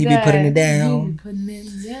 Okay. He be putting it down.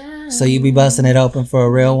 So you be busting it open for a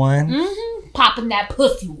real one? Mm-hmm. Popping that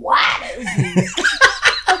pussy wide open.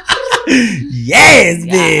 Yes,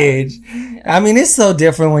 bitch. I mean, it's so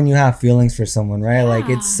different when you have feelings for someone, right? Like,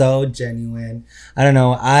 it's so genuine. I don't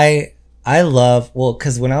know. I love,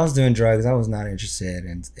 because when I was doing drugs, I was not interested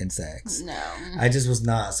in sex. No. I just was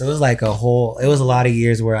not. So it was like it was a lot of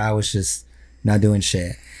years where I was just not doing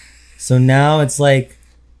shit. So now it's like,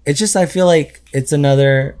 I feel like it's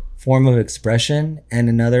another form of expression and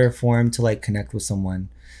another form to like connect with someone,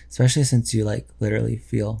 especially since you like literally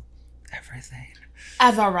feel everything.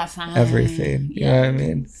 Everything. You know what I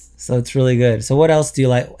mean? So it's really good. So what else do you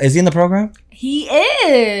like? Is he in the program? He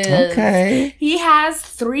is. Okay. He has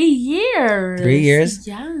 3 years. 3 years?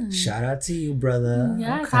 Yeah. Shout out to you, brother.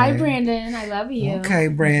 Yes. Okay. Hi, Brandon. I love you. Okay,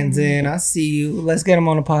 Brandon. I see you. Let's get him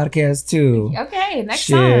on the podcast too. Okay, next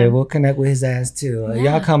time. We'll connect with his ass too.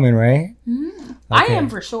 Yeah. Y'all coming, right? Mm-hmm. Okay. I am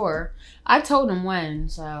for sure. I told him when,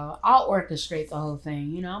 so I'll orchestrate the whole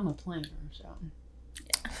thing. You know, I'm a planner, so.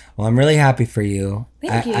 Well, I'm really happy for you.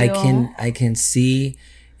 Thank you. I can see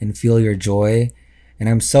and feel your joy. And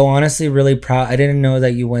I'm so honestly really proud. I didn't know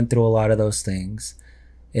that you went through a lot of those things.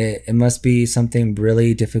 It must be something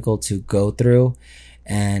really difficult to go through.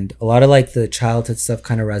 And a lot of like the childhood stuff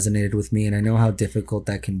kind of resonated with me. And I know how difficult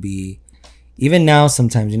that can be. Even now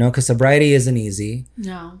sometimes, you know, because sobriety isn't easy.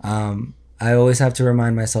 No. I always have to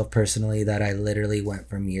remind myself personally that I literally went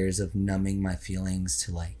from years of numbing my feelings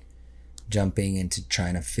to like jumping into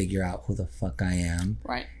trying to figure out who the fuck I am.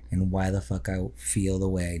 Right. And why the fuck I feel the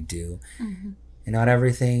way I do. Mm-hmm. And not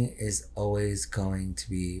everything is always going to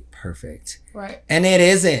be perfect. Right. And it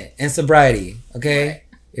isn't in sobriety, okay? Right.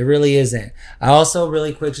 It really isn't. I also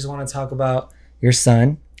really quick just want to talk about your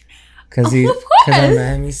son. Because I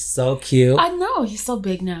met him. He's so cute. I know. He's so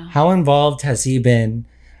big now. How involved has he been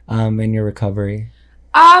in your recovery?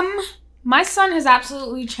 My son has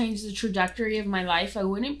absolutely changed the trajectory of my life. I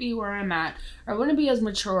wouldn't be where I'm at. I wouldn't be as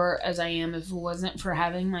mature as I am if it wasn't for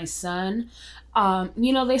having my son.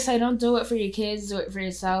 You know, they say don't do it for your kids, do it for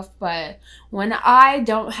yourself. But when I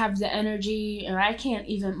don't have the energy and I can't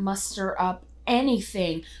even muster up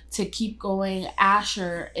anything to keep going,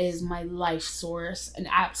 Asher is my life source and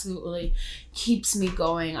absolutely keeps me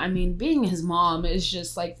going. I mean, being his mom is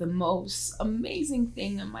just like the most amazing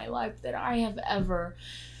thing in my life that I have ever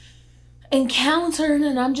encountered,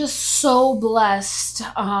 and I'm just so blessed,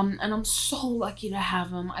 and I'm so lucky to have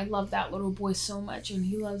him. I love that little boy so much, and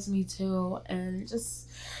he loves me too, and just,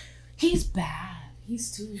 he's bad.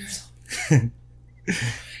 He's 2 years old.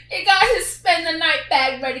 He got his spend the night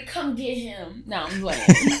bag ready. Come get him. No, I'm playing.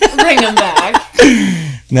 Bring him back.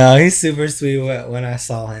 No, he's super sweet when I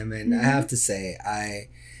saw him, and I have to say, I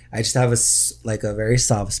just have a very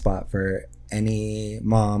soft spot for any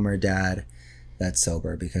mom or dad that's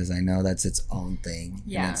sober, because I know that's its own thing.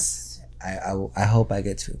 Yes. I hope I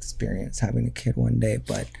get to experience having a kid one day,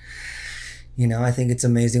 but you know, I think it's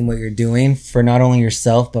amazing what you're doing for not only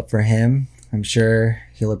yourself but for him. I'm sure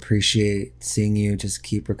he'll appreciate seeing you just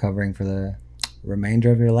keep recovering for the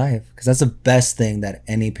remainder of your life, because that's the best thing that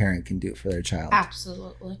any parent can do for their child.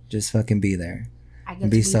 Absolutely. Just fucking be there. I get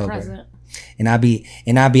and to be sober. Present. And I'll be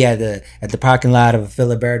at the parking lot of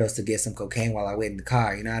Filiberto's to get some cocaine while I wait in the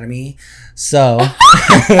car. You know what I mean? So,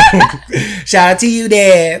 shout out to you,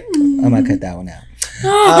 Dad. I'm gonna cut that one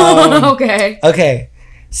out. Okay.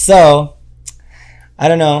 So, I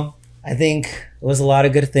don't know. I think it was a lot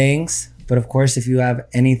of good things. But of course, if you have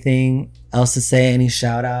anything else to say, any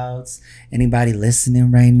shout outs, anybody listening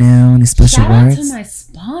right now, any special words? Shout out to my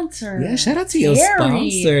sponsor. Yeah, shout out to your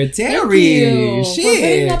sponsor, Terry. Thank you for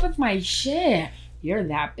putting up with my shit. You're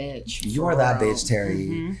that bitch. You're that bitch, Terry.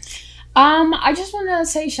 Mm-hmm. I just want to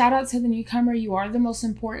say shout out to the newcomer. You are the most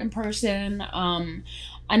important person.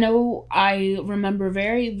 I know I remember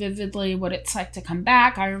very vividly what it's like to come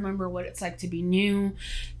back. I remember what it's like to be new.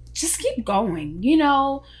 Just keep going, you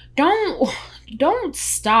know, don't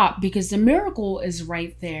stop, because the miracle is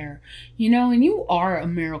right there, you know, and you are a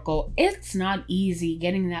miracle. It's not easy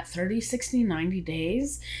getting that 30, 60, 90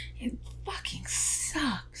 days. It fucking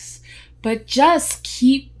sucks. But just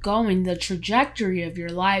keep going. The trajectory of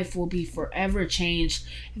your life will be forever changed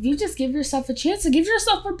if you just give yourself a chance to give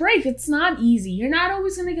yourself a break. It's not easy. You're not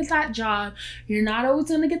always going to get that job. You're not always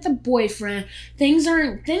going to get the boyfriend. Things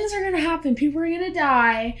are going to happen. People are going to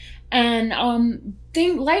die. And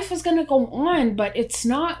life is going to go on, but it's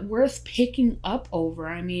not worth picking up over.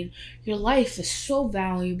 I mean, your life is so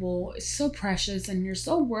valuable. It's so precious, and you're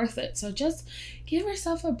so worth it. So just give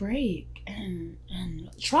yourself a break and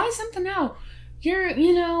try something out.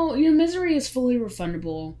 your misery is fully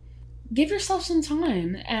refundable. Give yourself some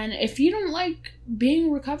time, and if you don't like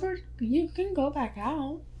being recovered, you can go back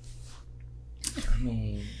out. I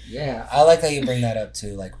mean, yeah, I like how you bring that up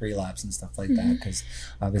too, like relapse and stuff like that, because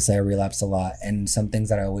obviously I relapsed a lot, and some things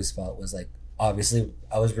that I always felt was like, obviously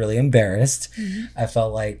I was really embarrassed. I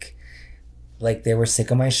felt like they were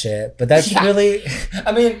sick of my shit, but that's really,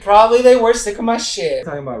 I mean, probably they were sick of my shit.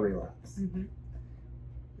 Talking about relapse,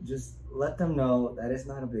 just let them know that it's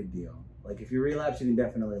not a big deal. Like, if you relapse, you can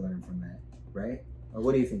definitely learn from that, right? Or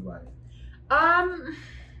what do you think about it?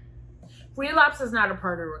 Relapse is not a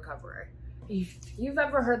part of recovery. If you've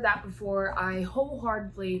ever heard that before, I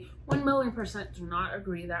wholeheartedly, 1,000,000% do not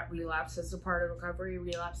agree that relapse is a part of recovery.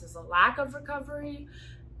 Relapse is a lack of recovery.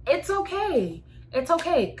 It's okay. It's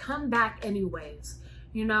okay. Come back anyways.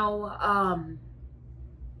 Come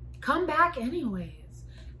back anyways.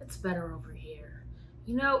 It's better over here.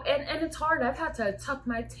 And it's hard. I've had to tuck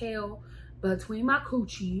my tail between my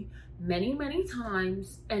coochie many, many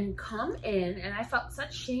times and come in, and I felt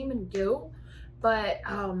such shame and guilt. But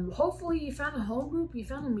hopefully you found a home group, you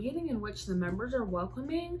found a meeting in which the members are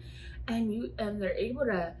welcoming, and they're able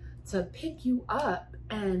to pick you up,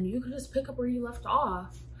 and you can just pick up where you left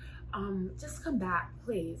off. Just come back,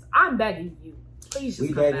 please. I'm begging you. Please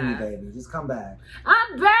just come back. We begging you, baby. Just come back.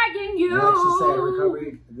 I'm begging you. You actually said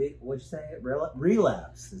recovery. What'd you say?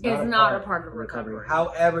 Relapse is not a part of recovery.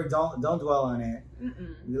 However, don't dwell on it.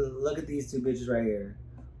 Look at these two bitches right here.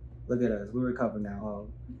 Look at us. We recover now,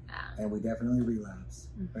 and we definitely relapse,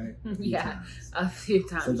 right? A few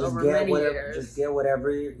times so over many years. Just get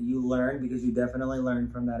whatever you learned, because you definitely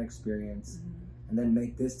learned from that experience, and then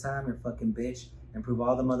make this time your fucking bitch, and prove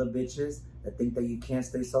all them other bitches that think that you can't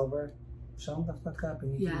stay sober. Show them the fuck up,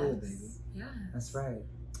 and you can do it, baby. Yeah, that's right.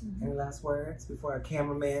 Any last words before our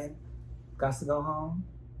cameraman got to go home?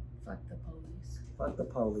 Fuck the police. Fuck the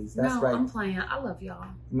police. That's right. I'm playing. I love y'all.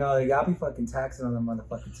 No, y'all be fucking taxing on the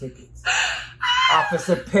motherfucking tickets.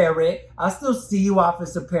 Officer Parrott. I still see you,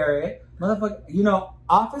 Officer Parrott. Motherfucker,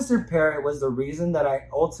 Officer Parrott was the reason that I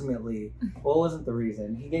ultimately, well, it wasn't the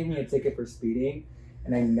reason. He gave me a ticket for speeding,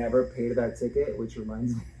 and I never paid that ticket, which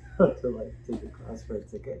reminds me to take a class for a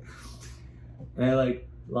ticket. And I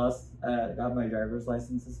got my driver's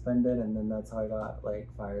license suspended, and then that's how I got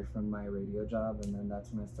fired from my radio job, and then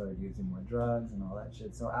that's when I started using more drugs and all that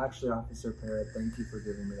shit. So actually, Officer Parrott, thank you for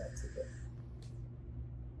giving me that ticket.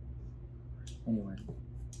 Anyway,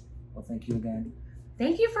 well, thank you again.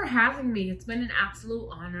 Thank you for having me. It's been an absolute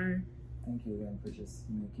honor. Thank you again for just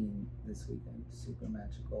making this weekend super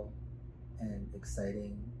magical and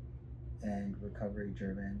exciting and recovery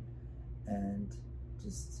driven and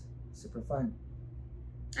just super fun.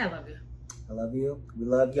 I love you. I love you. We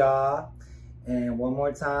love y'all. And one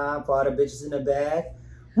more time for all the bitches in the back.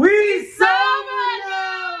 We